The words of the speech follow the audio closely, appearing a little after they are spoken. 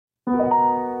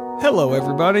Hello,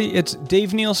 everybody. It's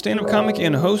Dave Neal, stand-up comic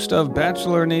and host of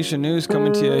Bachelor Nation News,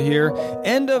 coming to you here.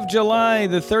 End of July,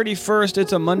 the 31st.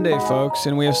 It's a Monday, folks,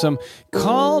 and we have some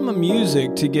calm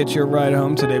music to get your ride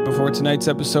home today before tonight's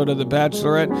episode of The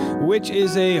Bachelorette, which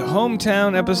is a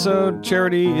hometown episode.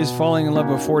 Charity is falling in love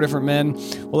with 4 different men.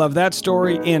 We'll have that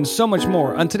story and so much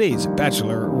more on today's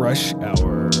Bachelor Rush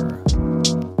Hour.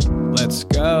 Let's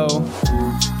go.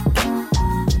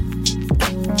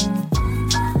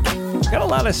 Got a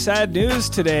lot of sad news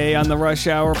today on the Rush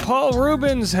Hour. Paul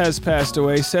Reubens has passed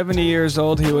away, 70 years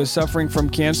old. He was suffering from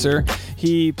cancer.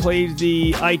 He played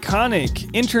the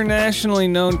iconic, internationally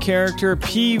known character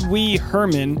PeeWee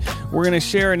Herman. We're going to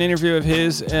share an interview of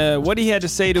his, what he had to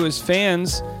say to his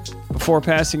fans before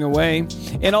passing away.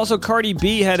 And also Cardi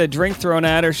B had a drink thrown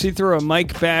at her. She threw a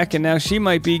mic back, and now she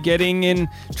might be getting in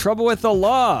trouble with the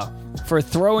law for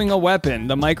throwing a weapon,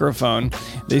 the microphone.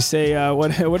 They say,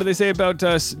 what do they say about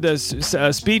the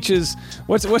speeches?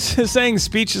 What's the saying?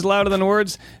 Speech is louder than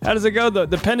words. How does it go? The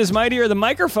pen is mightier, the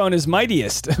microphone is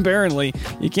mightiest. Apparently,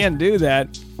 you can't do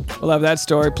that. We'll have that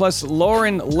story. Plus,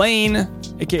 Lauren Lane,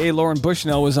 aka Lauren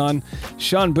Bushnell, was on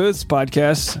Sean Booth's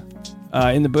podcast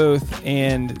in the booth,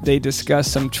 and they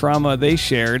discussed some trauma they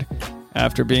shared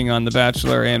after being on The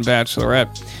Bachelor and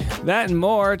Bachelorette. That and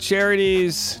more.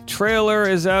 Charity's trailer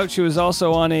is out. She was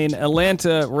also on an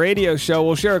Atlanta radio show.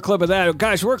 We'll share a clip of that.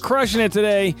 Gosh, we're crushing it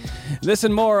today. This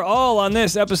and more, all on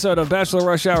this episode of Bachelor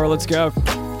Rush Hour. Let's go.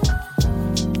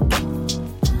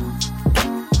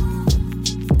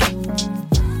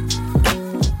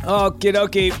 Okie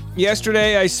dokie.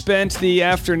 Yesterday, I spent the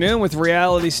afternoon with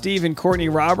Reality Steve and Courtney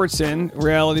Robertson.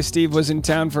 Reality Steve was in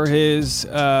town for his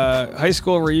high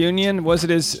school reunion. Was it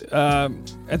his, I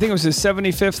think it was his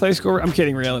 75th high school? I'm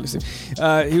kidding, Reality Steve.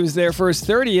 He was there for his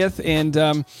 30th and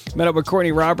met up with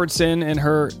Courtney Robertson and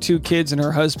her 2 kids and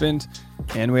her husband.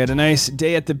 And we had a nice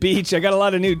day at the beach. I got a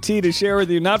lot of new tea to share with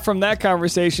you. Not from that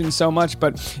conversation so much,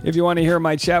 but if you want to hear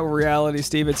my chat with Reality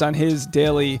Steve, it's on his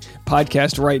daily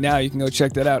podcast right now. You can go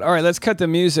check that out. All right, let's cut the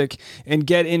music and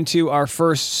get into our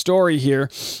first story here.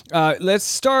 Let's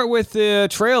start with the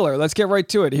trailer. Let's get right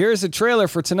to it. Here's the trailer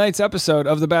for tonight's episode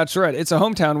of The Bachelorette. It's a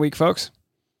hometown week, folks.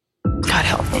 God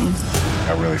help me.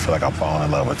 I really feel like I'm falling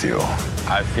in love with you.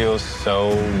 I feel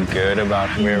so good about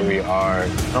where we are.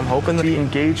 I'm hoping to be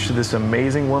engaged to this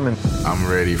amazing woman. I'm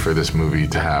ready for this movie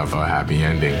to have a happy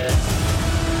ending.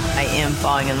 I am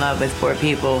falling in love with 4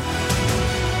 people.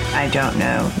 I don't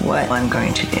know what I'm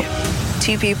going to do.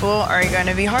 2 people are going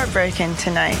to be heartbroken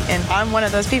tonight, and I'm one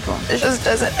of those people. It just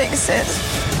doesn't make sense.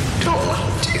 Don't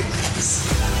want to do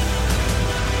this.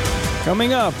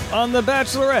 Coming up on The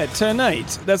Bachelorette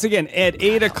tonight. That's again at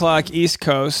 8 o'clock East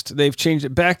Coast. They've changed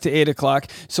it back to 8 o'clock.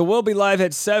 So we'll be live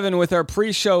at 7 with our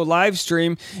pre-show live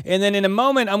stream. And then in a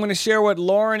moment, I'm going to share what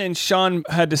Lauren and Sean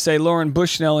had to say, Lauren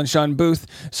Bushnell and Sean Booth.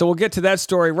 So we'll get to that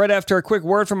story right after a quick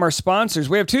word from our sponsors.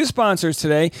 We have 2 sponsors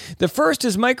today. The first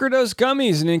is Microdose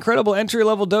Gummies, an incredible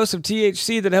entry-level dose of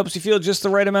THC that helps you feel just the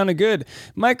right amount of good.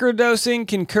 Microdosing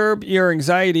can curb your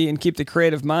anxiety and keep the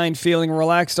creative mind feeling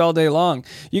relaxed all day long.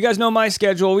 You guys know my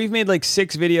schedule. We've made like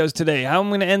 6 videos today. How I'm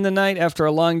going to end the night after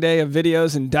a long day of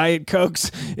videos and Diet Cokes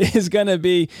is going to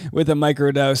be with a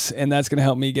microdose, and that's going to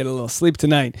help me get a little sleep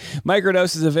tonight.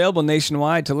 Microdose is available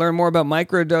nationwide. To learn more about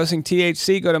microdosing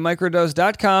THC, go to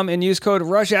microdose.com and use code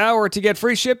RUSHHOUR to get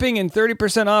free shipping and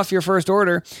 30% off your first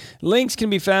order. Links can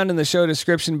be found in the show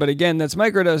description, but again, that's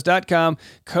microdose.com,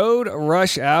 code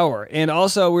RUSHHOUR. And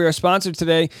also, we are sponsored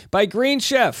today by Green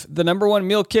Chef, the #1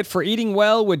 meal kit for eating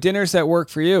well with dinners that work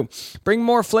for you. Bring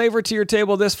more flavor to your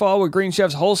table this fall with Green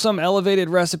Chef's wholesome,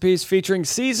 elevated recipes featuring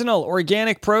seasonal,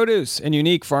 organic produce and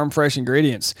unique farm-fresh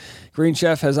ingredients. Green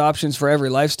Chef has options for every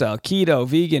lifestyle: keto,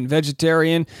 vegan,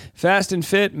 vegetarian, fast and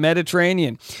fit,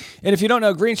 Mediterranean. And if you don't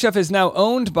know, Green Chef is now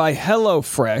owned by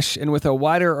HelloFresh, and with a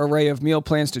wider array of meal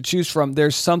plans to choose from,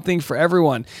 there's something for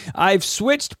everyone. I've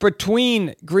switched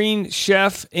between Green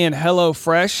Chef and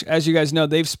HelloFresh. As you guys know,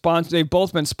 they've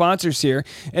both been sponsors here,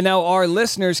 and now our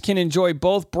listeners can enjoy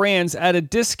both brands at a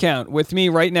discount with me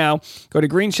right now. Go to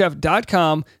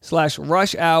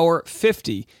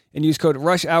greenchef.com/rushhour50 and use code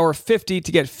RUSHHOUR50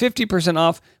 to get 50%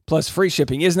 off plus free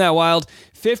shipping. Isn't that wild?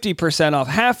 50% off.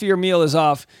 Half your meal is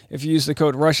off if you use the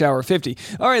code RUSHHOUR50.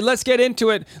 All right, let's get into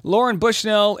it. Lauren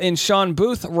Bushnell and Sean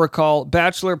Booth recall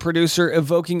Bachelor producer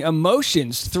evoking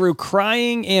emotions through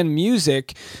crying and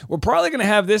music. We're probably going to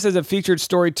have this as a featured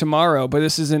story tomorrow, but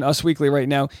this is in Us Weekly right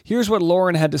now. Here's what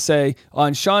Lauren had to say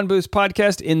on Sean Booth's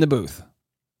podcast, In the Booth.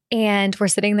 And we're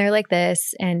sitting there like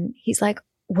this, and he's like,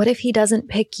 what if he doesn't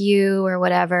pick you or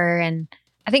whatever? And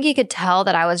I think he could tell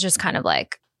that I was just kind of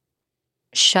like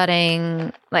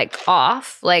shutting like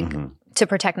off, like to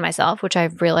protect myself, which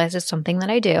I've realized is something that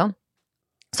I do.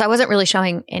 So I wasn't really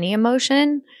showing any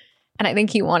emotion. And I think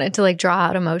he wanted to like draw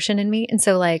out emotion in me. And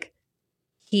so like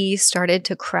he started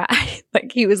to cry.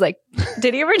 Like he was like,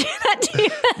 did he ever do that to you?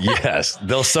 Yes.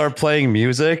 They'll start playing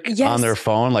music on their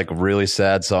phone, like really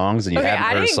sad songs. And you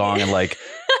haven't heard a song in like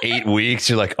 8 weeks.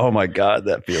 You're like, oh my God,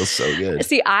 that feels so good.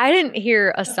 See, I didn't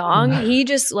hear a song. He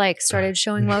just like started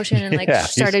showing emotion and like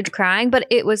started crying. But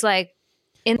it was like,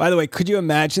 by the way, could you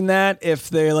imagine that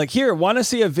if they're like, here, want to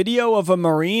see a video of a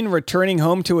Marine returning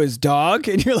home to his dog?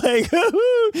 And you're like,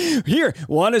 here,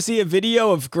 want to see a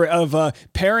video of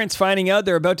parents finding out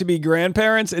they're about to be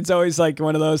grandparents? It's always like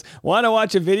one of those, want to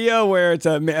watch a video where it's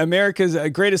America's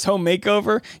greatest home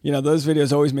makeover? You know, those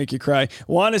videos always make you cry.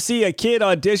 Want to see a kid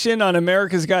audition on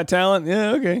America's Got Talent?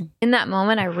 Yeah, okay. In that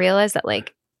moment, I realized that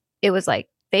like, it was like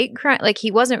fake crying. Like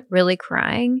he wasn't really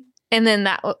crying. And then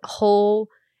that whole...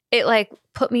 it like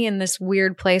put me in this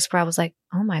weird place where I was like,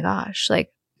 oh my gosh,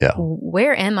 like,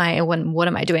 where am I? And what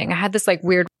am I doing? I had this like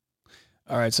weird.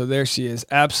 All right. So there she is.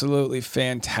 Absolutely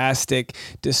fantastic.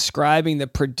 Describing the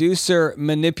producer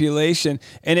manipulation.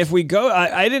 And if we go,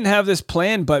 I didn't have this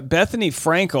planned, but Bethany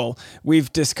Frankel,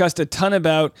 we've discussed a ton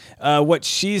about what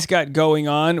she's got going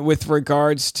on with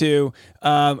regards to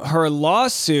her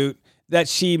lawsuit that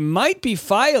she might be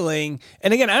filing.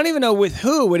 And again, I don't even know with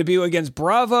who. Would it be against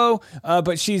Bravo?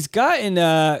 But she's gotten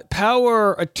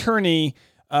power attorney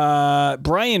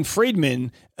Brian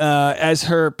Friedman as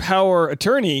her power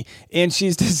attorney, and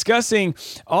she's discussing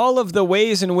all of the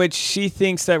ways in which she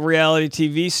thinks that reality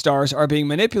TV stars are being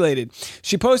manipulated.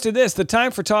 She posted this: the time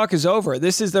for talk is over.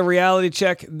 This is the reality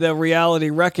check, the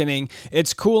reality reckoning.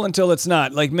 It's cool until it's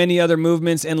not. Like many other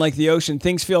movements and like the ocean,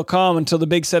 things feel calm until the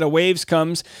big set of waves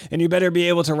comes, and you better be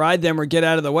able to ride them or get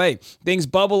out of the way. Things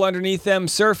bubble underneath them,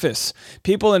 surface.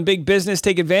 People in big business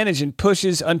take advantage and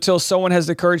pushes until someone has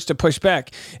the courage to push back.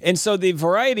 And so the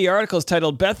Variety article is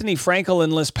titled Bethany Frankel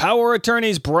enlists power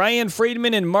attorneys Brian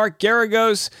Friedman and Mark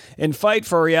Garagos in fight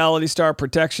for reality star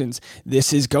protections.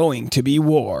 This is going to be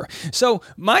war. So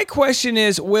my question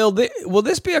is, will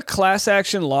this be a class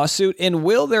action lawsuit? And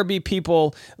will there be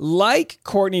people like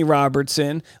Courtney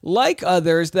Robertson, like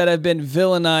others that have been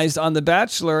villainized on The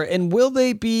Bachelor? And will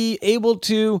they be able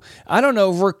to, I don't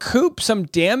know, recoup some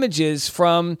damages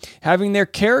from having their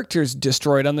characters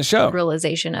destroyed on the show?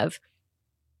 Realization of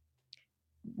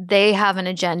they have an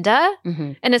agenda,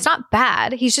 and it's not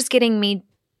bad. He's just getting me.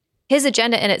 His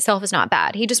agenda in itself is not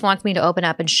bad. He just wants me to open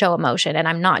up and show emotion, and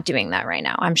I'm not doing that right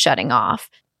now. I'm shutting off.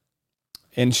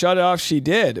 And shut off she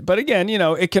did. But again, you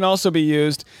know, it can also be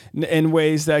used in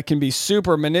ways that can be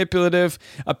super manipulative.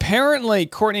 Apparently,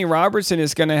 Courtney Robertson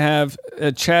is going to have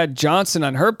Chad Johnson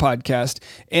on her podcast.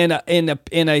 And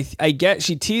I get,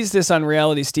 she teased this on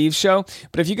Reality Steve's show.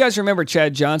 But if you guys remember,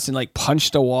 Chad Johnson like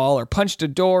punched a wall or punched a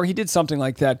door. He did something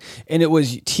like that. And it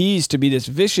was teased to be this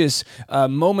vicious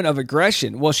moment of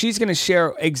aggression. Well, she's going to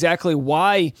share exactly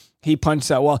why he punched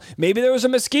that wall. Maybe there was a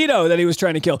mosquito that he was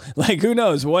trying to kill. Like, who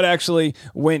knows what actually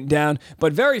went down.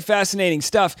 But very fascinating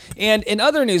stuff. And in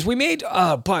other news, we had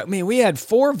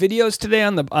 4 videos today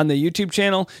on the YouTube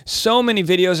channel. So many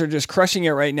videos are just crushing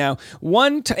it right now.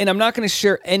 And I'm not going to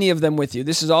share any of them with you.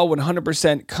 This is all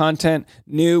 100% content,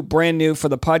 brand new for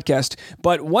the podcast.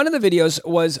 But one of the videos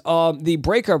was the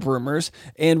breakup rumors,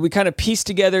 and we kind of pieced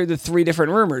together the 3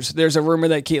 different rumors. There's a rumor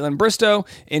that Caitlin Bristow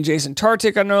and Jason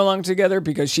Tartick are no longer together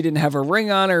because she didn't have a ring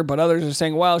on her, but others are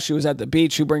saying, well, she was at the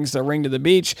beach. Who brings the ring to the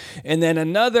beach? And then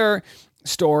another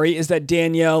story is that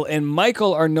Danielle and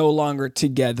Michael are no longer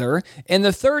together. And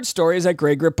the third story is that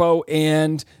Greg Grippo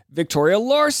and Victoria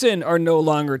Larson are no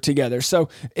longer together. So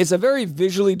it's a very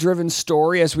visually driven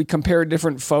story as we compare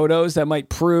different photos that might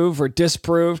prove or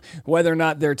disprove whether or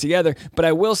not they're together. But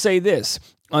I will say this.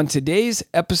 On today's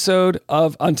Patreon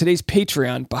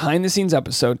behind the scenes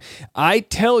episode, I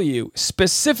tell you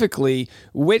specifically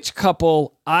which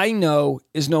couple I know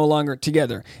is no longer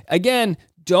together. Again,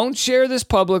 don't share this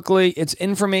publicly. It's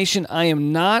information I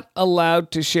am not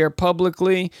allowed to share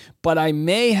publicly, but I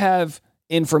may have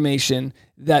information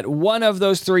that one of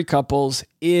those 3 couples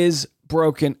is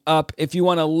broken up. If you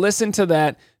want to listen to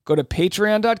that, go to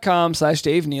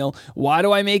patreon.com/Dave Neal. Why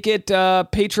do I make it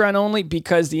Patreon only?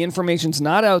 Because the information's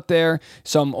not out there,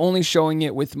 so I'm only showing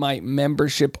it with my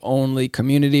membership-only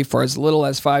community for as little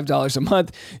as $5 a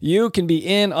month. You can be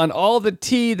in on all the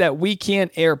tea that we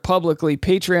can't air publicly,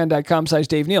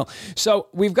 patreon.com/Dave Neal. So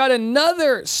we've got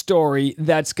another story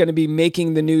that's going to be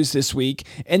making the news this week,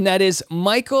 and that is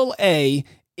Michael A.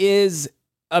 is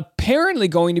apparently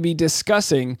going to be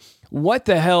discussing what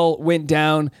the hell went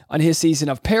down on his season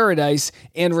of Paradise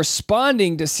and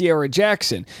responding to Sierra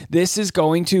Jackson. This is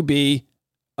going to be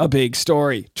a big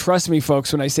story. Trust me,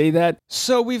 folks, when I say that.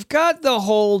 So we've got the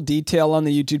whole detail on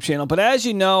the YouTube channel, but as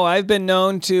you know, I've been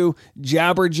known to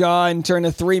jabberjaw and turn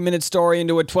a 3-minute story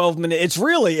into a 12-minute. It's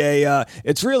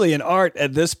really an art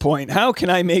at this point. How can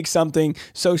I make something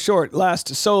so short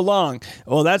last so long?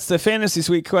 Well, that's the Fantasy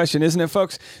Suite question, isn't it,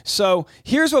 folks? So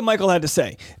here's what Michael had to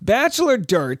say. Bachelor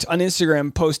Dirt on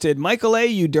Instagram posted, "Michael A.,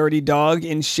 you dirty dog,"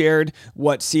 and shared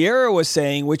what Sierra was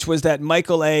saying, which was that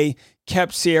Michael A.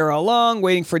 kept Sierra along,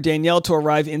 waiting for Danielle to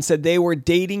arrive, and said they were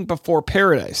dating before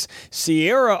Paradise.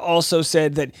 Sierra also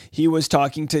said that he was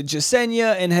talking to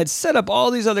Jasenia and had set up all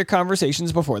these other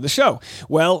conversations before the show.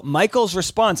 Well, Michael's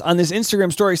response on this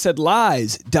Instagram story said,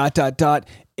 "Lies, ...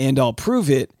 and I'll prove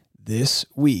it this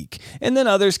week." And then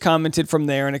others commented from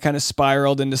there, and it kind of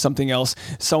spiraled into something else.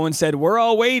 Someone said, "We're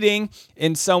all waiting."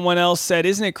 And someone else said,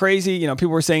 "Isn't it crazy?" People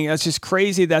were saying that's just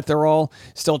crazy that they're all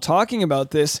still talking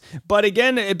about this. But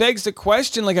again, it begs the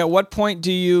question, at what point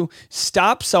do you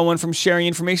stop someone from sharing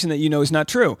information that you know is not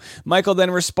true? Michael then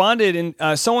responded,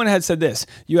 and someone had said this: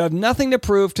 "You have nothing to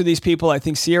prove to these people. I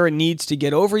think Sierra needs to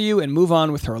get over you and move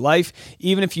on with her life.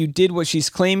 Even if you did what she's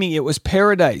claiming, it was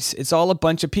Paradise. It's all a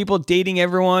bunch of people dating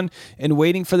everyone and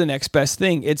waiting for the next best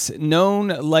thing. It's known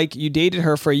like you dated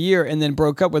her for a year and then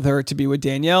broke up with her to be with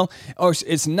Danielle. Or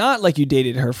it's not like you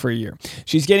dated her for a year.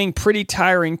 She's getting pretty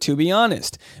tiring, to be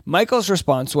honest." Michael's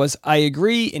response was, "I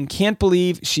agree and can't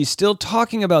believe she's still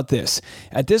talking about this.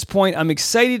 At this point, I'm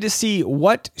excited to see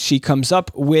what she comes up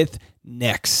with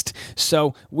next."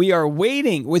 So we are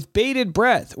waiting with bated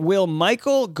breath. Will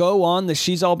Michael go on the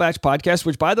She's All Batch podcast,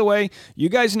 which, by the way, you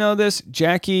guys know this,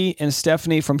 Jackie and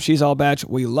Stephanie from She's All Batch,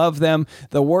 we love them.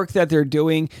 The work that they're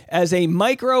doing as a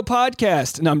micro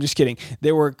podcast. No, I'm just kidding.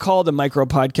 They were called a micro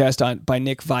podcast by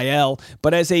Nick Vielle,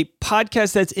 but as a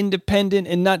podcast that's independent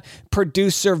and not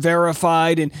producer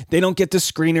verified, and they don't get the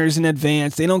screeners in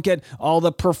advance. They don't get all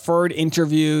the preferred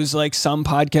interviews like some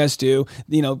podcasts do,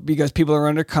 because people are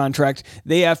under contract.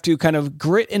 They have to kind of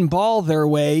grit and ball their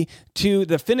way to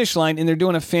the finish line, and they're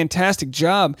doing a fantastic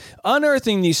job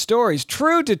unearthing these stories.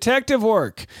 True detective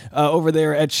work over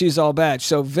there at She's All Batch.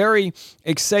 So very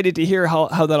excited to hear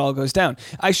how that all goes down.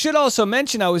 I should also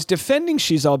mention I was defending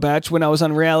She's All Batch when I was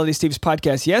on Reality Steve's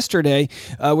podcast yesterday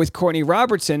with Courtney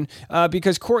Robertson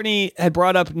because Courtney had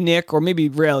brought up Nick, or maybe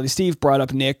Reality Steve brought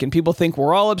up Nick, and people think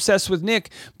we're all obsessed with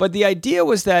Nick. But the idea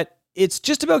was that it's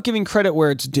just about giving credit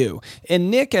where it's due.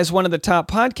 And Nick, as one of the top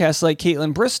podcasts like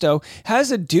Caitlin Bristow,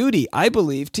 has a duty, I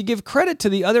believe, to give credit to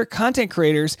the other content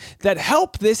creators that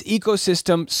help this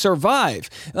ecosystem survive.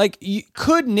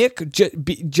 Could Nick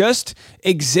just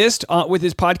exist with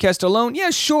his podcast alone? Yeah,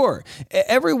 sure.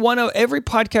 Every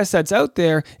podcast that's out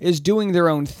there is doing their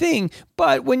own thing.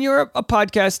 But when you're a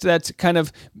podcast that's kind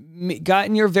of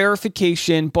gotten your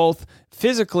verification, both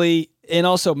physically and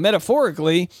also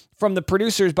metaphorically, from the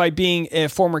producers by being a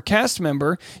former cast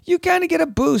member, you kind of get a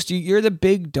boost. You're the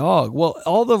big dog. Well,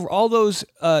 all those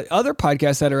other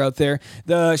podcasts that are out there,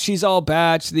 the She's All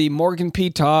Batch, the Morgan P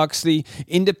Talks, the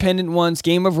independent ones,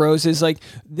 Game of Roses,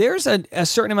 there's a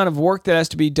certain amount of work that has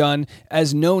to be done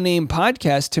as no-name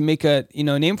podcasts to make a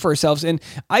name for ourselves. And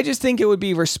I just think it would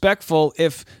be respectful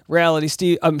if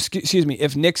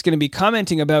if Nick's going to be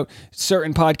commenting about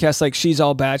certain podcasts like She's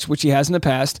All Batch, which he has in the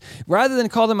past, rather than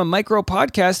call them a micro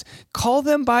podcast, call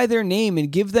them by their name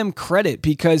and give them credit,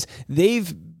 because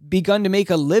they've begun to make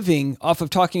a living off of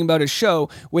talking about a show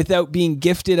without being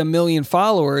gifted 1 million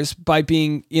followers by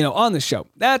being, on the show.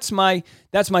 That's my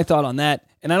thought on that.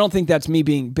 And I don't think that's me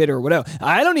being bitter or whatever.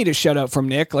 I don't need a shout out from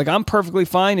Nick. I'm perfectly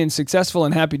fine and successful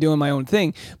and happy doing my own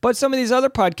thing. But some of these other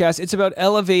podcasts, it's about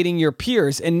elevating your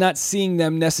peers and not seeing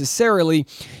them necessarily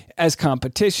as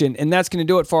competition. And that's going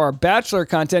to do it for our Bachelor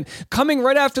content. Coming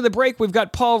right after the break, we've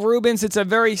got Paul Rubens. It's a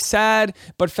very sad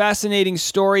but fascinating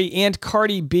story. And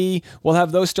Cardi B will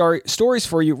have those stories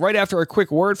for you right after a quick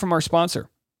word from our sponsor.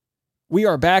 We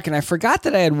are back, and I forgot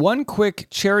that I had one quick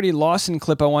Charity Lawson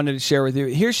clip I wanted to share with you.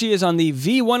 Here she is on the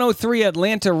V103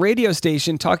 Atlanta radio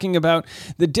station talking about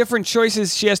the different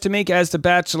choices she has to make as the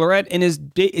Bachelorette, and is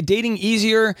dating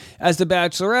easier as the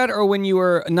Bachelorette or when you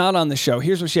were not on the show.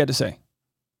 Here's what she had to say.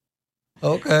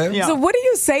 Okay. Yeah. So what do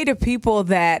you say to people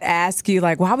that ask you,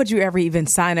 why would you ever even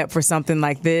sign up for something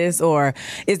like this? Or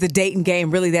is the dating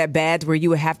game really that bad where you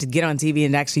would have to get on TV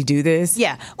and actually do this?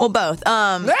 Yeah, well, both.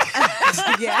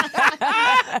 Yeah.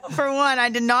 For one, I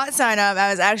did not sign up.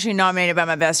 I was actually nominated by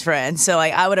my best friend. So,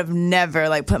 I would have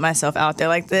never, put myself out there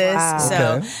like this. Wow.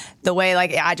 So the way,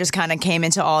 I just kind of came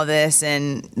into all this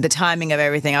and the timing of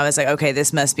everything, I was like, okay,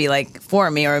 this must be, for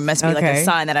me, or it must be, a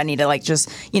sign that I need to, just,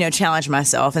 challenge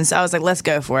myself. And so I was like, let's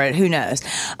go for it. Who knows?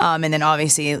 And then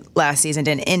obviously last season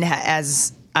didn't end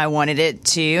as I wanted it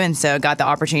too, and so got the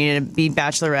opportunity to be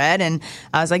Bachelorette. And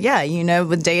I was like, yeah,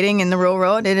 with dating in the real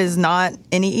world, it is not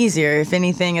any easier. If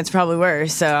anything, it's probably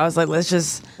worse. So I was like, let's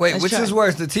which try. is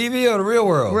worse, the TV or the real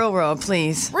world? Real world,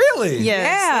 please. Really? Yes,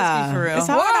 Yeah. let's be for real. It's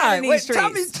hard Why? in these Wait,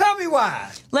 streets. tell me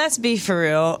why. Let's be for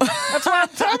real. That's why.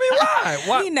 Tell me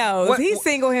why. He knows. He's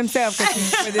single himself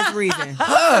for this reason.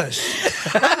 Hush.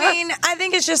 I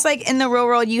think it's just like in the real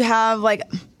world, you have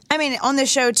on the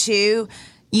show too,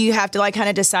 you have to kind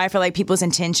of decipher people's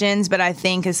intentions. But I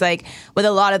think it's with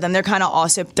a lot of them, they're kind of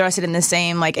also thrusted in the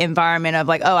same environment of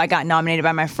oh, I got nominated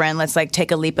by my friend. Let's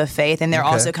take a leap of faith. And they're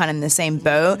also kind of in the same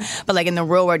boat. But in the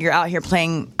real world, you're out here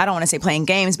playing, I don't want to say playing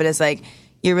games, but it's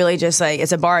you're really just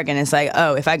it's a bargain. It's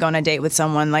oh, if I go on a date with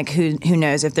someone, who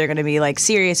knows if they're going to be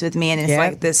serious with me. And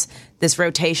it's this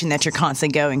rotation that you're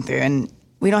constantly going through. And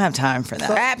we don't have time for that.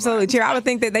 So absolutely, Charity. I would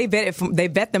think that they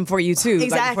vet them for you too,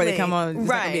 exactly. before they come on.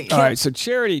 Right. All right. So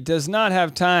Charity does not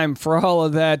have time for all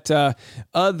of that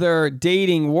other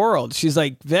dating world. She's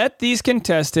vet these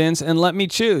contestants and let me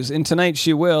choose. And tonight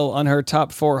she will on her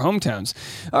top 4 hometowns.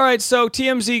 All right. So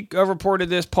TMZ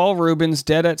reported this. Paul Reubens,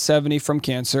 dead at 70 from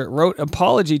cancer, wrote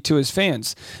apology to his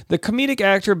fans. The comedic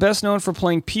actor, best known for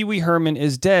playing Pee-wee Herman,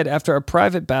 is dead after a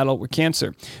private battle with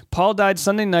cancer. Paul died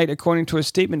Sunday night, according to a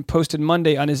statement posted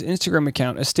Monday on his Instagram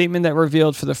account, a statement that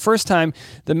revealed for the first time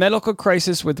the medical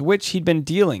crisis with which he'd been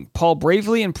dealing. Paul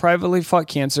bravely and privately fought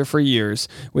cancer for years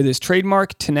with his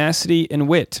trademark tenacity and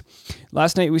wit.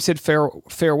 Last night, we said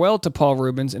farewell to Paul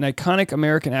Reubens, an iconic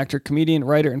American actor, comedian,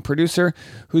 writer, and producer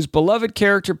whose beloved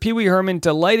character, Pee-wee Herman,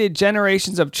 delighted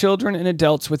generations of children and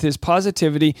adults with his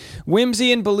positivity,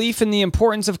 whimsy, and belief in the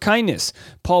importance of kindness.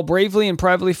 Paul bravely and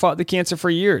privately fought the cancer for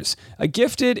years. A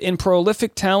gifted and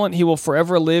prolific talent, he will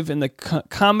forever live in the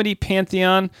comedy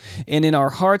pantheon and in our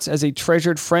hearts as a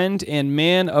treasured friend and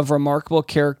man of remarkable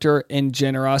character and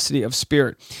generosity of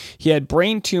spirit. He had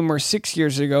brain tumor 6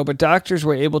 years ago, but doctors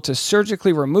were able to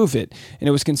surgically remove it, and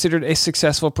it was considered a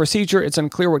successful procedure. It's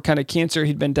unclear what kind of cancer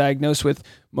he'd been diagnosed with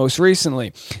most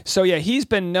recently. So yeah, he's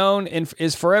been known and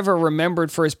is forever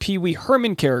remembered for his Pee-wee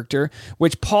Herman character,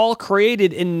 which Paul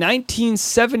created in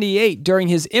 1978 during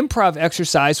his improv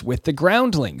exercise with the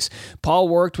Groundlings. Paul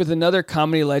worked with another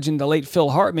comedy legend, the late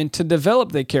Phil Hartman, to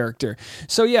develop the character.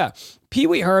 So yeah,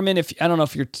 Pee-wee Herman, I don't know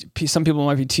if some people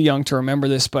might be too young to remember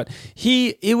this, but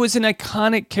it was an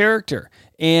iconic character.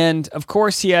 And of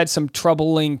course, he had some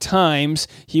troubling times.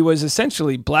 He was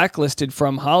essentially blacklisted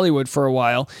from Hollywood for a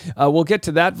while. We'll get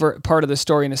to that part of the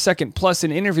story in a second, plus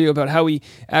an interview about how he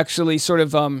actually sort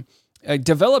of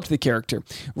developed the character.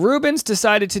 Reubens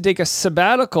decided to take a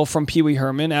sabbatical from Pee-wee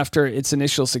Herman after its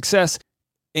initial success.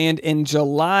 And in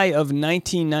July of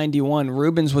 1991,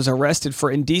 Reubens was arrested for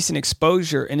indecent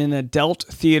exposure in an adult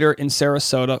theater in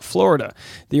Sarasota, Florida.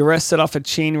 The arrest set off a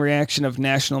chain reaction of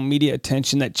national media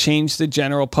attention that changed the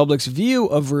general public's view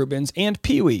of Reubens and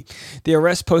Pee-wee. The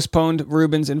arrest postponed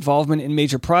Reubens' involvement in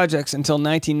major projects until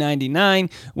 1999,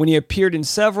 when he appeared in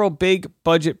several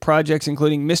big-budget projects,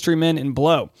 including Mystery Men and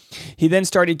Blow. He then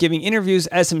started giving interviews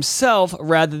as himself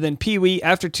rather than Pee-wee.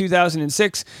 After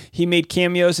 2006, he made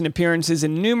cameos and appearances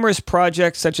in numerous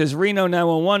projects such as Reno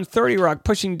 911, 30 Rock,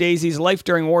 Pushing Daisies, Life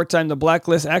During Wartime, The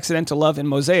Blacklist, Accidental Love, and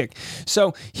Mosaic.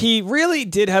 So he really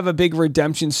did have a big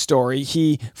redemption story.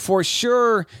 He for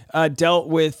sure dealt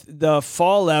with the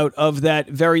fallout of that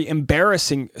very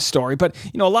embarrassing story. But,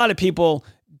 a lot of people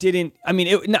didn't.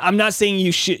 I'm not saying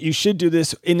you should do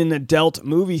this in an adult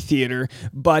movie theater,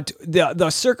 but the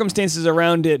circumstances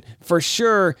around it for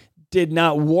sure did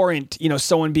not warrant,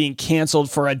 someone being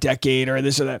canceled for a decade or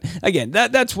this or that. Again,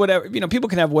 that's whatever, people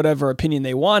can have whatever opinion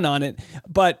they want on it.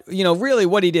 But, really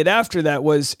what he did after that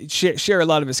was share a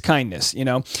lot of his kindness,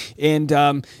 And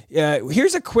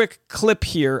here's a quick clip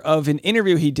here of an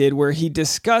interview he did where he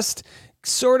discussed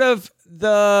sort of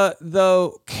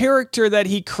the character that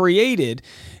he created.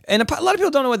 And a lot of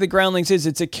people don't know what the Groundlings is.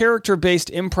 It's a character-based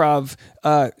improv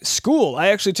school. I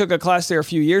actually took a class there a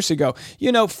few years ago.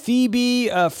 Phoebe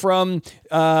from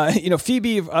what's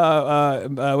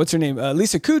her name?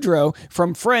 Lisa Kudrow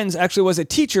from Friends actually was a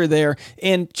teacher there.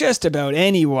 And just about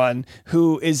anyone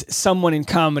who is someone in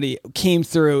comedy came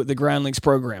through the Groundlings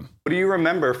program. What do you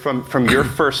remember from your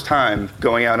first time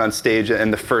going out on stage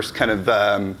and the first kind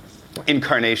of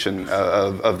incarnation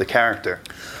of the character?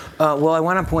 Well, I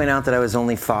want to point out that I was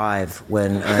only 5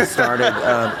 when I started,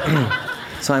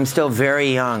 so I'm still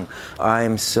very young.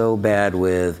 I'm so bad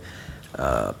with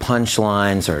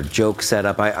punchlines or joke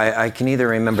setup. I can either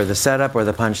remember the setup or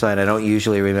the punchline. I don't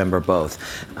usually remember both.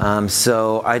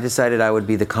 So I decided I would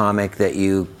be the comic that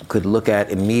you could look at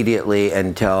immediately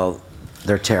and tell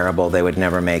they're terrible. They would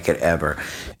never make it ever.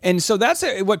 And so that's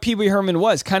what Pee Wee Herman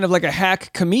was, kind of like a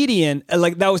hack comedian.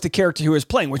 Like that was the character he was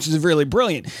playing, which is really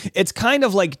brilliant. It's kind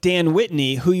of like Dan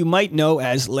Whitney, who you might know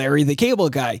as Larry the Cable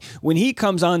Guy. When he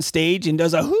comes on stage and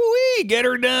does a hoo-wee, get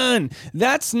her done.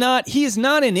 He's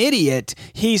not an idiot.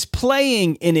 He's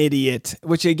playing an idiot,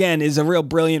 which again is a real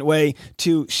brilliant way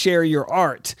to share your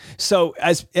art. So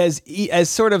as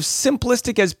sort of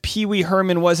simplistic as Pee Wee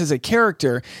Herman was as a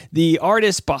character, the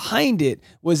artist behind it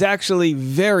was actually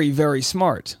very, very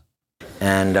smart.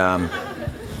 And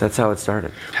that's how it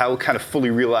started. How kind of fully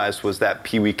realized was that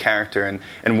Pee-wee character,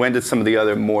 and when did some of the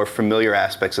other more familiar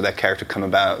aspects of that character come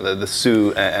about, the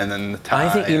suit and then the tie? I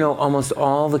think, almost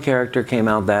all the character came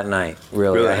out that night,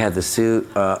 really. I had the suit,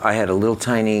 I had a little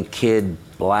tiny kid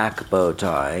black bow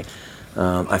tie.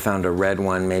 I found a red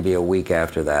one maybe a week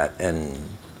after that and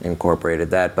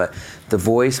incorporated that, but the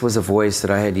voice was a voice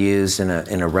that I had used in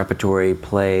a repertory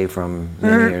play from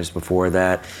many years before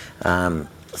that.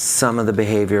 Some of the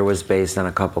behavior was based on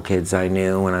a couple kids I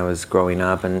knew when I was growing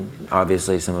up, and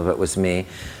obviously some of it was me.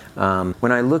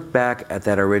 When I look back at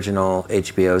that original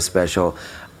HBO special,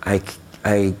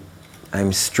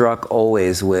 I'm struck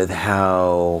always with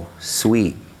how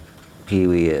sweet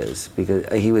Pee-wee is,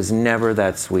 because he was never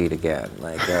that sweet again.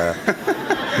 Like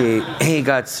he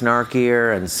got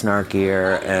snarkier and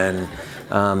snarkier,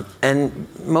 and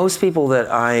most people that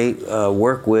I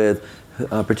work with,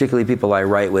 particularly people I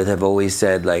write with, have always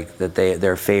said like that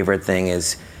their favorite thing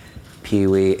is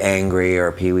Pee-wee angry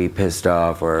or Pee-wee pissed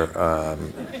off or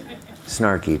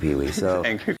snarky Pee-wee. So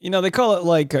they call it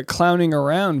like clowning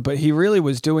around, but he really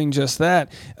was doing just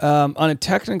that. On a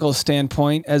technical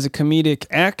standpoint, as a comedic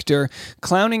actor,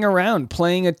 clowning around,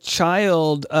 playing a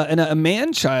child, and a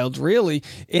man-child, really,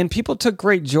 and people took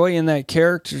great joy in that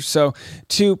character. So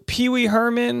to Pee Wee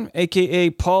Herman,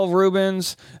 aka Paul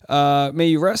Reubens, may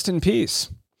you rest in peace.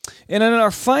 And in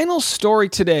our final story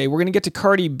today, we're going to get to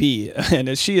Cardi B, and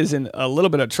as she is in a little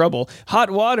bit of trouble, hot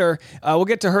water. We'll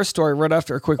get to her story right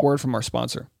after a quick word from our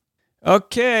sponsor.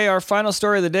 Okay, our final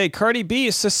story of the day. Cardi B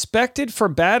is suspected for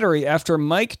battery after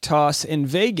mic toss in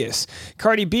Vegas.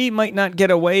 Cardi B might not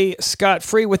get away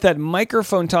scot-free with that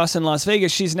microphone toss in Las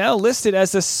Vegas. She's now listed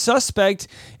as a suspect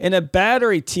in a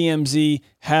battery, TMZ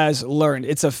has learned.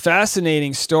 It's a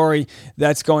fascinating story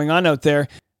that's going on out there.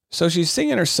 So she's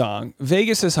singing her song,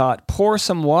 Vegas is hot, pour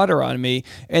some water on me,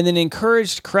 and then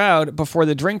encouraged crowd before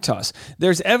the drink toss.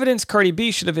 There's evidence Cardi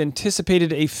B should have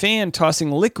anticipated a fan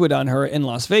tossing liquid on her in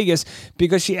Las Vegas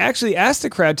because she actually asked the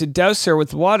crowd to douse her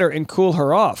with water and cool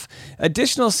her off.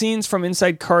 Additional scenes from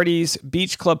inside Cardi's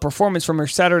beach club performance from her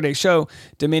Saturday show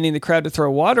demanding the crowd to throw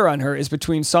water on her is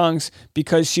between songs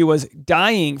because she was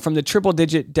dying from the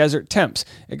triple-digit desert temps.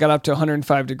 It got up to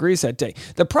 105 degrees that day.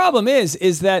 The problem is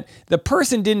that the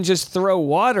person didn't just throw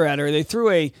water at her. They threw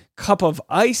a cup of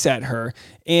ice at her,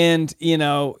 and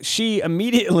she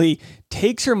immediately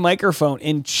takes her microphone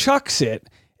and chucks it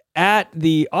at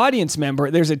the audience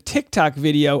member. There's a TikTok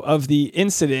video of the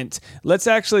incident. Let's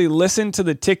actually listen to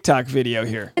the TikTok video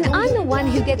here. And I'm the one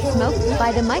who gets smoked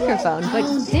by the microphone, but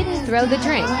didn't throw the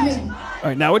drink. All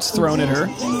right, now it's thrown at her.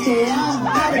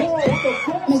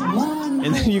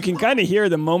 And then you can kind of hear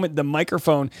the moment the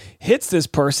microphone hits this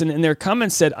person, and their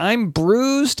comments said, "I'm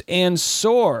bruised and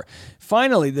sore."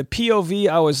 Finally, the POV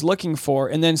I was looking for,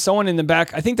 and then someone in the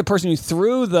back, I think the person who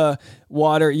threw the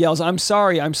water, yells, "I'm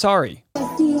sorry, I'm sorry."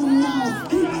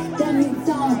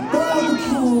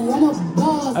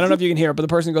 I don't know if you can hear it, but the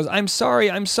person goes, "I'm sorry,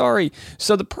 I'm sorry."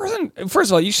 So the person, first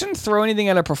of all, you shouldn't throw anything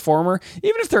at a performer,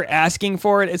 even if they're asking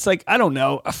for it. It's like, I don't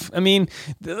know. I mean,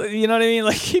 you know what I mean?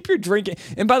 Like, keep your drinking.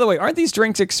 And by the way, aren't these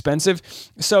drinks expensive?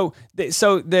 So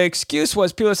the excuse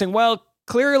was, people are saying, well,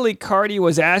 clearly Cardi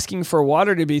was asking for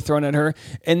water to be thrown at her.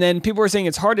 And then people were saying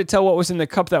it's hard to tell what was in the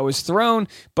cup that was thrown,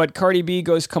 but Cardi B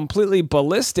goes completely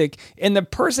ballistic. And the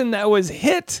person that was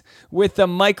hit with the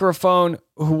microphone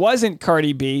who wasn't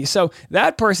Cardi B. So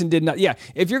that person did not. Yeah.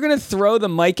 If you're going to throw the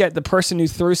mic at the person who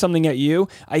threw something at you,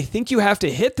 I think you have to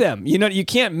hit them. You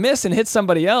can't miss and hit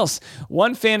somebody else.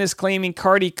 One fan is claiming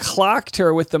Cardi clocked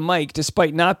her with the mic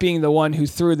despite not being the one who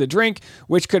threw the drink,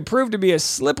 which could prove to be a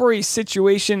slippery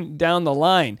situation down the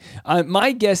line.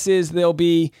 My guess is there'll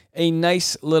be a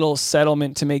nice little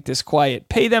settlement to make this quiet.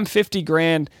 Pay them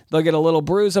 $50,000. They'll get a little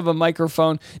bruise of a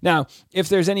microphone. Now, if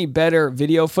there's any better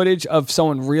video footage of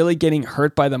someone really getting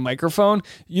hurt by the microphone,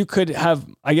 you could have,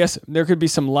 I guess there could be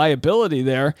some liability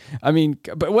there. I mean,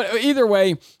 but either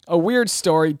way, a weird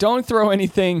story. Don't throw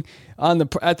anything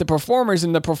at the performers,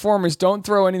 and the performers don't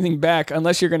throw anything back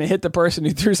unless you're going to hit the person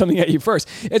who threw something at you first.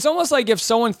 It's almost like if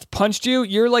someone punched you,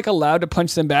 you're like allowed to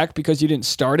punch them back because you didn't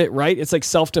start it, right? It's like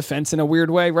self-defense in a weird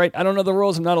way, right? I don't know the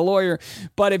rules. I'm not a lawyer,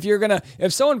 but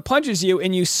if someone punches you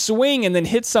and you swing and then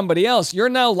hit somebody else, you're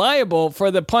now liable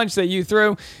for the punch that you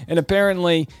threw. And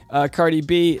apparently, Cardi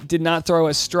B did not throw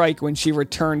a strike when she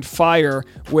returned fire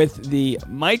with the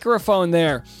microphone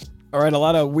there. All right, a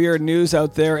lot of weird news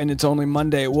out there, and it's only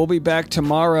Monday. We'll be back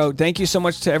tomorrow. Thank you so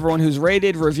much to everyone who's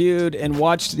rated, reviewed, and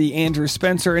watched the Andrew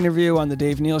Spencer interview on the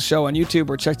Dave Neal Show on YouTube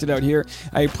or checked it out here.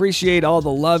 I appreciate all the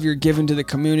love you're giving to the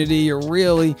community. You're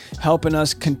really helping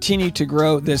us continue to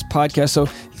grow this podcast. So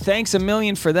thanks a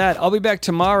million for that. I'll be back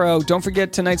tomorrow. Don't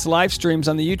forget tonight's live streams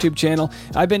on the YouTube channel.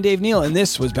 I've been Dave Neal, and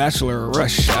this was Bachelor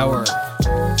Rush Hour.